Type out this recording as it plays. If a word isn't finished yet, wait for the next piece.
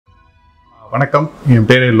வணக்கம், என்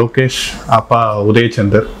பேர் லோகேஷ். அப்பா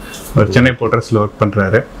உதயச்சந்தர் ஒரு சென்னை போர்ட்ரஸில் ஒர்க்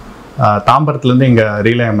பண்ணுறாரு. தாம்பரத்துலேருந்து இங்கே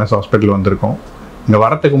ரீலா எம்எஸ் ஹாஸ்பிட்டல் வந்திருக்கோம். இங்கே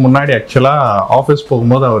வரத்துக்கு முன்னாடி ஆக்சுவலாக ஆஃபீஸ்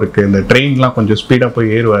போகும்போது அவருக்கு இந்த ட்ரெயின்லாம் கொஞ்சம் ஸ்பீடாக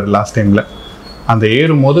போய் ஏறுவார். லாஸ்ட் டைமில் அந்த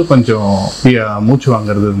ஏறும்போது கொஞ்சம் மூச்சு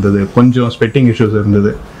வாங்குறது இருந்தது, கொஞ்சம் ஸ்வெட்டிங் இஷ்யூஸ்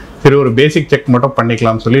இருந்தது. சரி, ஒரு பேசிக் செக் மட்டும்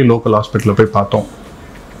பண்ணிக்கலாம்னு சொல்லி லோக்கல் ஹாஸ்பிட்டலில் போய் பார்த்தோம்.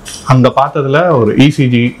 அங்கே பார்த்ததில் ஒரு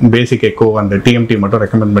இசிஜி, பேசிக் எக்கோ, அந்த டிஎம்டி மட்டும்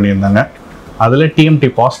ரெக்கமெண்ட் பண்ணியிருந்தாங்க. அதில்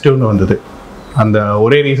டிஎம்டி பாசிட்டிவ்னு வந்தது. அந்த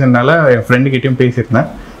ஒரே ரீசன்னால என் ஃப்ரெண்டுக்கிட்டையும் பேசியிருந்தேன்.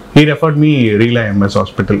 He referred me ரீலா MS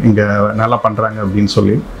hospital, இங்கே நல்லா பண்ணுறாங்க அப்படின்னு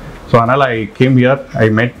சொல்லி. ஸோ அதனால் ஐ கேம் ஹியர். ஐ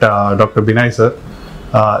மெட் டாக்டர் பினாய் சார்.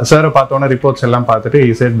 சாரை பார்த்தோன்னே ரிப்போர்ட்ஸ் எல்லாம் பார்த்துட்டு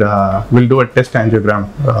he said we'll do a test angiogram.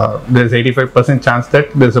 There's 85% chance that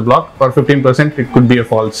there's a block, or 15% it could be a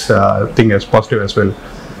false thing as positive as well.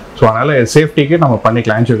 So அதனால் சேஃப்டிக்கு நம்ம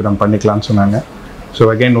பண்ணிக்கலாம், angiogram பண்ணிக்கலாம்னு சொன்னாங்க. ஸோ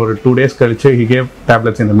அகெயின் ஒரு 2 days கழிச்சு he gave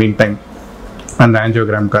tablets in the meantime. அந்த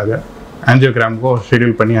ஆஞ்சியோகிராமுக்கும்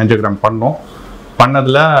schedule பண்ணி ஆஞ்சியோகிராம்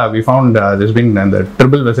பண்ணதில் வி ஃபவுண்ட் திஸ் பீன் அந்த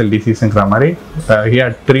ட்ரிபிள் வெசல் டிசீஸுங்கிற மாதிரி. He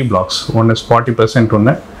had 3 blocks. One is 40%,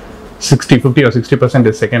 ஒன்று 50 or 60%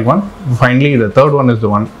 is second one. Finally the third one is the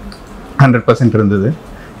one 100% இருந்தது.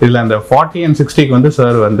 இதில் அந்த 40 and 60க்கு வந்து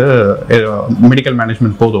சார் வந்து மெடிக்கல்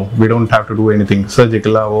மேனேஜ்மெண்ட் போதும், we don't have to do any thing,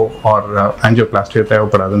 சர்ஜிக்கலாவோ R ஆஞ்சியோபிளாஸ்டியோ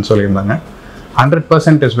தேவைப்படாதுன்னு சொல்லியிருந்தாங்க.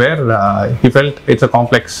 100% is where he felt it's a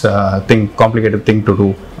complicated thing to do.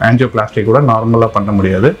 Angioplasty கூட நார்மலாக பண்ண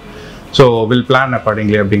முடியாது. ஸோ வில் பிளான்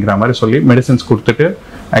அக்கார்டிங்லி அப்படிங்கிற மாதிரி சொல்லி மெடிசன்ஸ் கொடுத்துட்டு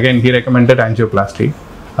அகைன் he recommended angioplasty.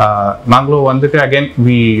 நாங்களும் வந்துட்டு again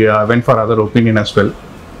we went for other opinion as well.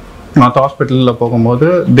 மற்ற ஹாஸ்பிட்டலில் போகும்போது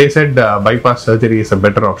they said bypass surgery is a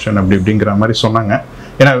better option அப்படிங்கிற மாதிரி சொன்னாங்க.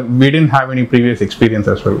 ஏன்னா we didn't have any previous experience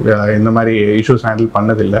as well. இந்த மாதிரி இஷ்யூஸ் ஹேண்டில்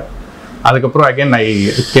பண்ணதில்லை. அதுக்கப்புறம் again I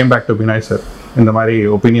came back to Binoy sir, இந்த மாதிரி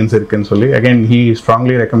ஒப்பீனியன்ஸ் இருக்குன்னு சொல்லி. Again he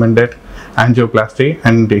strongly recommended angioplasty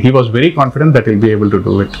and he was very confident that he'll be able to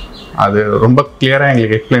do it. அது ரொம்ப கிளியராக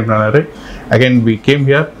எங்களுக்கு எக்ஸ்பிளைன் பண்ணாரு. Again we came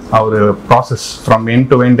here, our process from end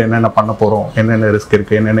to end என்னென்ன பண்ண போகிறோம், என்னென்ன ரிஸ்க்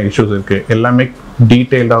இருக்குது, என்னென்ன இஷ்யூஸ் இருக்குது, எல்லாமே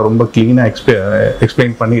டீட்டெயில்டாக ரொம்ப க்ளீனாக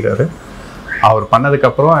எக்ஸ்பிளைன் பண்ணிடுறாரு. அவர்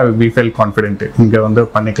பண்ணதுக்கப்புறம் we felt confident இங்கே வந்து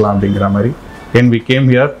பண்ணிக்கலாம் அப்படிங்கிற மாதிரி. When we came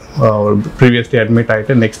here, previously admit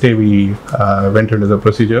ஆகிட்டு next day we went into the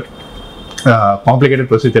procedure. Complicated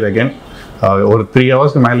procedure again. ஒரு 3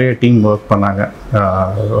 hours மேலேயே டீம் ஒர்க் பண்ணாங்க.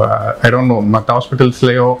 ஐ டோன்ட் நோ மற்ற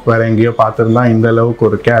ஹாஸ்பிட்டல்ஸ்லேயோ வேறு எங்கேயோ பார்த்துருந்தா இந்த அளவுக்கு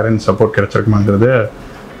ஒரு care and support கிடைச்சிருக்குமாங்கிறது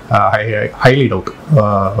highly doubt.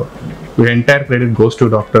 Entire credit goes to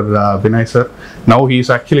Dr. Binoy sir. Now he is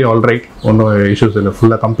actually all right. ஒன்றும் இஷ்யூஸ் இல்லை,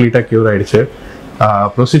 ஃபுல்லாக கம்ப்ளீட்டாக க்யூர் ஆகிடுச்சு.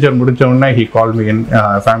 ப்ரொசீஜர் முடிஞ்ச உடனே he called me in,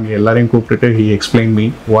 family எல்லாரையும் கூப்பிட்டுட்டு he explained me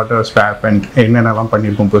what was happened, என்னென்னலாம்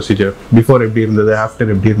பண்ணியிருக்கோம், ப்ரொசீஜர் பிஃபோர் எப்படி இருந்தது,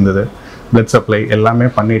 ஆஃப்டர் எப்படி இருந்தது, பிளட் சப்ளை எல்லாமே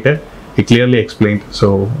பண்ணிவிட்டு he clearly explained. So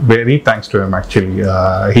very thanks to him actually.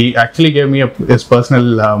 He actually gave me his personal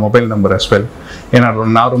mobile number as well. ஏன்னா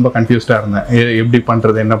நான் ரொம்ப கன்ஃபியூஸ்டாக இருந்தேன், எப்படி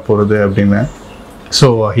பண்ணுறது, என்ன போகிறது அப்படின்னு. So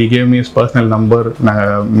he gave me his personal number. நான்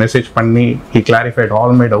மெசேஜ் பண்ணி he clarified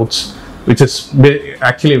all my doubts, which is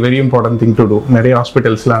actually a very important thing to do. நிறைய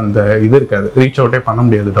ஹாஸ்பிட்டல்ஸில் அந்த இது இருக்காது, ரீச் அவுட்டே பண்ண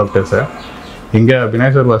முடியாது டாக்டர்ஸை. இங்கே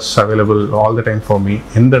Binoy sir was available all the time for me.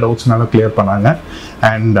 எந்த டவுட்ஸ்னாலும் கிளியர் பண்ணாங்க.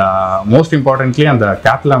 அண்ட் மோஸ்ட் இம்பார்ட்டன்ட்லி அந்த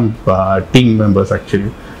கேத்லாம் டீம் மெம்பர்ஸ்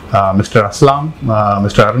ஆக்சுவலி மிஸ்டர் அஸ்லாம்,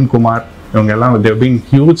 மிஸ்டர் அருண்குமார், இவங்க எல்லாம் they've been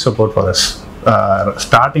huge support for us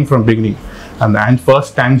starting from beginning. அந்த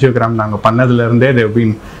ஃபர்ஸ்ட் ஆஞ்சியோகிராம் நாங்கள் பண்ணதுலேருந்தே தேவ்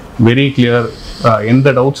பீன் வெரி கிளியர். எந்த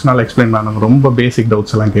டவுட்ஸ்னாலும் explain பண்ணாங்க. ரொம்ப பேசிக்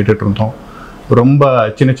டவுட்ஸ் எல்லாம் கேட்டுட்டு இருந்தோம். ரொம்ப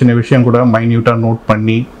சின்ன சின்ன விஷயம் கூட மைன்யூட்டாக நோட்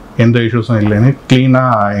பண்ணி எந்த இஷ்யூஸும் இல்லைன்னு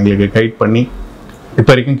க்ளீனாக எங்களுக்கு கைட் பண்ணி இப்போ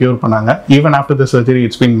வரைக்கும் க்யூர் பண்ணாங்க. Even after the surgery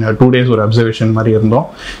it's been 2 days ஒரு அப்சர்வேஷன் மாதிரி இருந்தோம்.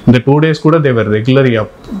 இந்த 2 days கூட தேவர் ரெகுலரி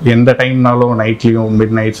அப். எந்த டைம்னாலும் நைட்லேயும்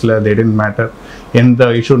மிட் நைட்ஸில் தே டிடன்ட் மேட்டர். எந்த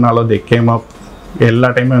இஷ்யூனாலும் தே கேம் அப். எல்லா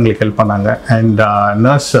டைமும் எங்களுக்கு ஹெல்ப் பண்ணாங்க. And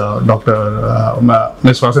nurse doctor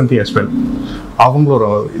miss Vasanthi as well, அவங்களோட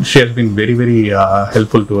she has been very very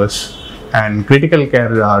helpful to us. And critical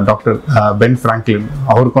care doctor pen Franklin,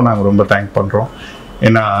 அவருக்கும் நாங்கள் ரொம்ப தேங்க் பண்ணுறோம்.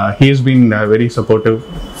 ஏன்னா he has been very supportive.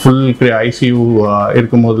 Full ICU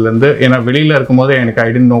இருக்கும்போதுலேருந்து, ஏன்னா வெளியில் இருக்கும்போது எனக்கு ஐ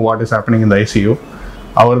didn't know what is happening in the ICU.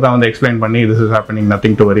 அவர் தான் வந்து எக்ஸ்பிளைன் பண்ணி this is happening,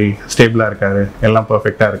 nothing to worry, ஸ்டேபிளாக இருக்காரு, எல்லாம்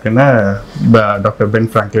பர்ஃபெக்டாக இருக்குன்னு doctor pen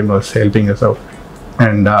Franklin was helping as out.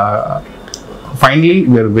 And finally,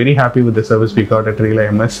 we are very happy with the service we got at Rila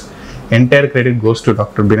MS. Entire credit goes to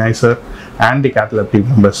Dr. Binoy sir and the cath lab team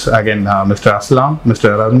members. Again, Mr. Aslam, Mr.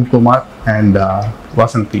 Arun Kumar, and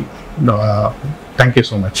Vasanthi. Thank you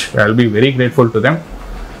so much. I'll be very grateful to them.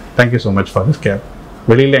 Thank you so much for this care.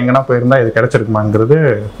 வெளியில் எங்கன்னா போயிருந்தா இது கிடைச்சிருக்குமாங்கிறது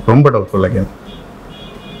ரொம்ப doubtful. Again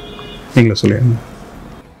நீங்களே சொல்லுங்க.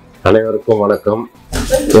 அனைவருக்கும் வணக்கம்.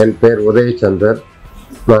 என் பேர் உதயச்சந்தர்.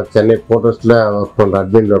 நான் சென்னை போர்ட்டர்ஸில் ஒர்க் பண்ணுறேன்,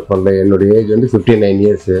 அட்மின் ஒர்க் பண்ணுறேன். என்னுடைய ஏஜ் வந்து 59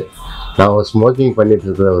 இயர்ஸு. நான் ஸ்மோக்கிங்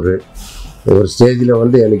பண்ணிகிட்ருக்கிறேன். ஒரு ஸ்டேஜில்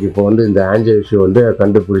வந்து எனக்கு இப்போ வந்து இந்த ஆன்ஜியோ இஷ்யூ வந்து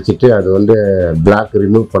கண்டுபிடிச்சிட்டு அது வந்து பிளாக்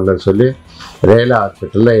ரிமூவ் பண்ணேன்னு சொல்லி ரேலா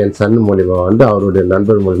ஹாஸ்பிட்டலில் என் சன் மூலிமா வந்து அவருடைய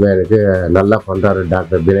நண்பர் மூலிமா எனக்கு நல்லா பண்ணுறாரு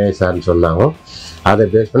டாக்டர் பினோய் சார்னு சொன்னாங்க. அதை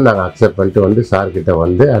பேஸ் பண்ணி நாங்கள் அக்செப்ட் பண்ணிட்டு வந்து சார்கிட்ட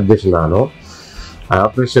வந்து அட்மிஷன் ஆனோம்.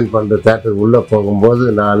 ஆப்ரேஷன் பண்ணுற தேட்டருக்கு உள்ளே போகும்போது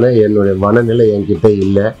நான் என்னுடைய மனநிலை என்கிட்ட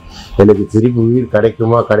இல்லை. எனக்கு திருப்பி உயிர்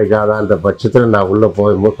கிடைக்குமா கிடைக்காதான்ற பட்சத்தில் நான் உள்ளே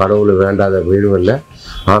போகும்போது கடவுள் வேண்டாத வீடும் இல்லை.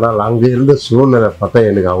 ஆனால் அங்கே இருந்த சூழ்நிலை பார்த்தா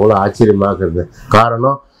எனக்கு அவ்வளோ ஆச்சரியமாக இருந்தது.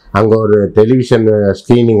 காரணம், அங்கே ஒரு டெலிவிஷன்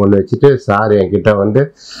ஸ்க்ரீனிங் ஒன்று வச்சுட்டு சார் என்கிட்ட வந்து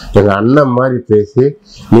எங்கள் அண்ணன் மாதிரி பேசி,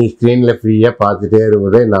 நீ ஸ்க்ரீனில் ஃப்ரீயாக பார்த்துட்டே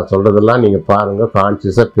இருப்பதே, நான் சொல்கிறதெல்லாம் நீங்கள் பாருங்கள்,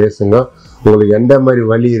 கான்சியஸாக பேசுங்க, உங்களுக்கு எந்த மாதிரி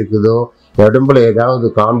வலி இருக்குதோ, உடம்புல ஏதாவது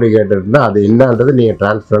காம்ப்ளிகேட்டட்னா அது என்னன்றது நீங்கள்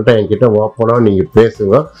டிரான்ஸ்பரண்ட்டாக என்கிட்ட ஓப்பனாக நீங்கள்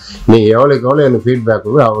பேசுங்க. நீங்கள் எவ்வளோக்கு எவ்வளோ எனக்கு ஃபீட்பேக்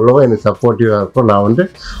இருக்கும் அவ்வளோ எனக்கு சப்போர்ட்டிவாக இருக்கும். நான் வந்து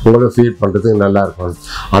உங்களுக்கு ஃபீல் பண்ணுறதுக்கு நல்லாயிருக்கும்.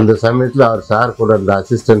 அந்த சமயத்தில் அவர் சார் கூட அந்த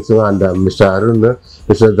அசிஸ்டன்ஸுங்க, அந்த மிஸ்டர் அருண்,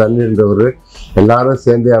 மிஸ்டர் தண்ணின்றவர் எல்லாரும்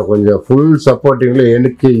சேர்ந்து கொஞ்சம் ஃபுல் சப்போர்ட்டிங்கில்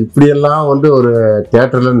எனக்கு இப்படியெல்லாம் வந்து ஒரு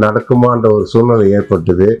தியேட்டரில் நடக்குமான்ற ஒரு சூழ்நிலை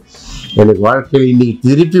ஏற்பட்டது. எனக்கு வாழ்க்கையில் இன்றைக்கி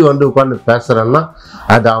திருப்பி வந்து உட்காந்து பேசுகிறேன்னா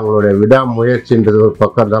அது அவங்களுடைய விடாமுயற்சின்றது ஒரு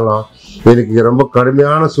பக்கம் இருந்தாலும், எனக்கு ரொம்ப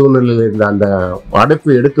கடுமையான சூழ்நிலையில் இருந்த அந்த அடைப்பு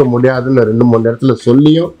எடுக்க முடியாதுன்னு 2-3 இடத்துல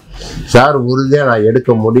சொல்லியும் சார் உறுதியாக நான்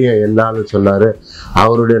எடுக்க முடியும் என்னான்னு சொன்னார்.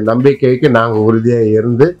 அவருடைய நம்பிக்கைக்கு நாங்கள் உறுதியாக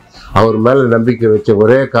இருந்து அவர் மேலே நம்பிக்கை வச்ச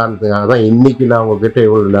ஒரே காரணத்துக்காக தான் இன்றைக்கி நான் உங்ககிட்ட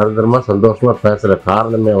இவ்வளோ நிரந்தரமாக சந்தோஷமாக பேசுகிற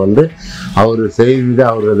காரணமே வந்து அவர் செய்த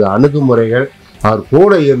அவரது அணுகுமுறைகள். அவர்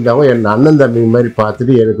கூட இருந்தவங்க என் அண்ணன் தம்பி மாதிரி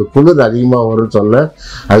பார்த்துட்டு எனக்கு குளிர் அதிகமாக வரும்னு சொன்னேன்.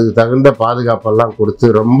 அதுக்கு தகுந்த பாதுகாப்பெல்லாம் கொடுத்து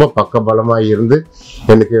ரொம்ப பக்கபலமாக இருந்து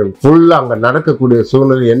எனக்கு ஃபுல்லாக அங்கே நடக்கக்கூடிய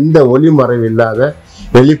சூழ்நிலை எந்த ஒளிமறைவு இல்லாத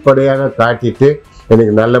வெளிப்படையாக காட்டிட்டு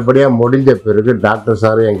எனக்கு நல்லபடியாக முடிஞ்ச பிறகு டாக்டர்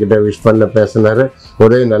சார் என்கிட்ட விஷ் பண்ண பேசினார்.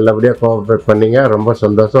 உதவி நல்லபடியாக கோஆப்ரேட் பண்ணிங்க, ரொம்ப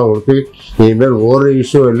சந்தோஷம். உங்களுக்கு இனிமேல் ஒரு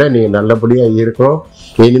இஷ்யூ இல்லை, நீங்கள் நல்லபடியாக இருக்கணும்.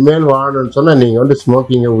 இனிமேல் வாழணும்னு சொன்னால் நீங்கள் வந்து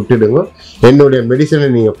ஸ்மோக்கிங்கை விட்டுடுங்க, என்னுடைய மெடிசனை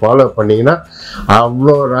நீங்கள் ஃபாலோ பண்ணிங்கன்னா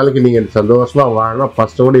அவ்வளோ நாளைக்கு நீங்கள் சந்தோஷமாக வாழலாம்.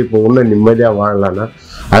 ஃபஸ்ட்டோடு இப்போ இன்னும் நிம்மதியாக வாழலான்னா.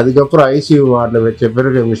 அதுக்கப்புறம் ஐசியூ வார்டில் வச்ச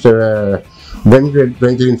பிறகு மிஸ்டர்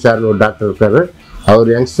பெஞ்சலின் சார்னு ஒரு டாக்டர் இருக்கார். அவர்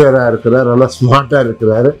யங்ஸ்டராக இருக்கிறார், ஆனால் ஸ்மார்ட்டாக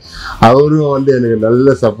இருக்கிறாரு. அவரும் வந்து எனக்கு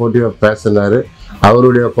நல்ல சப்போர்ட்டிவாக பேசினார்.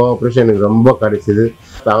 அவருடைய கோஆப்ரேஷன் எனக்கு ரொம்ப கிடைச்சிது.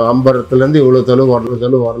 அம்பரத்துலேருந்து இவ்வளோ தொழில்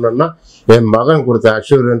வரணும்னா என் மகன் கொடுத்த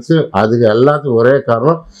அஷூரன்ஸு, அதுக்கு எல்லாத்துக்கும் ஒரே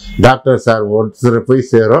காரணம் டாக்டர் சார் ஒருத்தர் போய்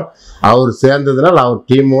சேரும். அவர் சேர்ந்ததுனால அவர்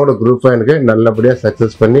டீமோட குரூப்பாக எனக்கு நல்லபடியாக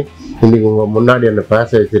சக்ஸஸ் பண்ணி இன்றைக்கி உங்கள் முன்னாடி என்னை பேச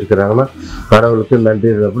வச்சுருக்கிறாங்கன்னா கடவுளுக்கு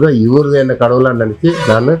நன்றி. இவரு என்னை கடவுளாக நினச்சி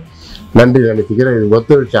நான் நன்றி நினைச்சுக்கிறேன். இது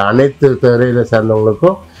ஒத்துழைச்ச அனைத்து துறையில்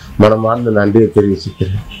சேர்ந்தவங்களுக்கும் மனமார்ந்த நன்றியை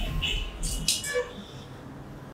தெரிவிச்சுக்கிறேன்.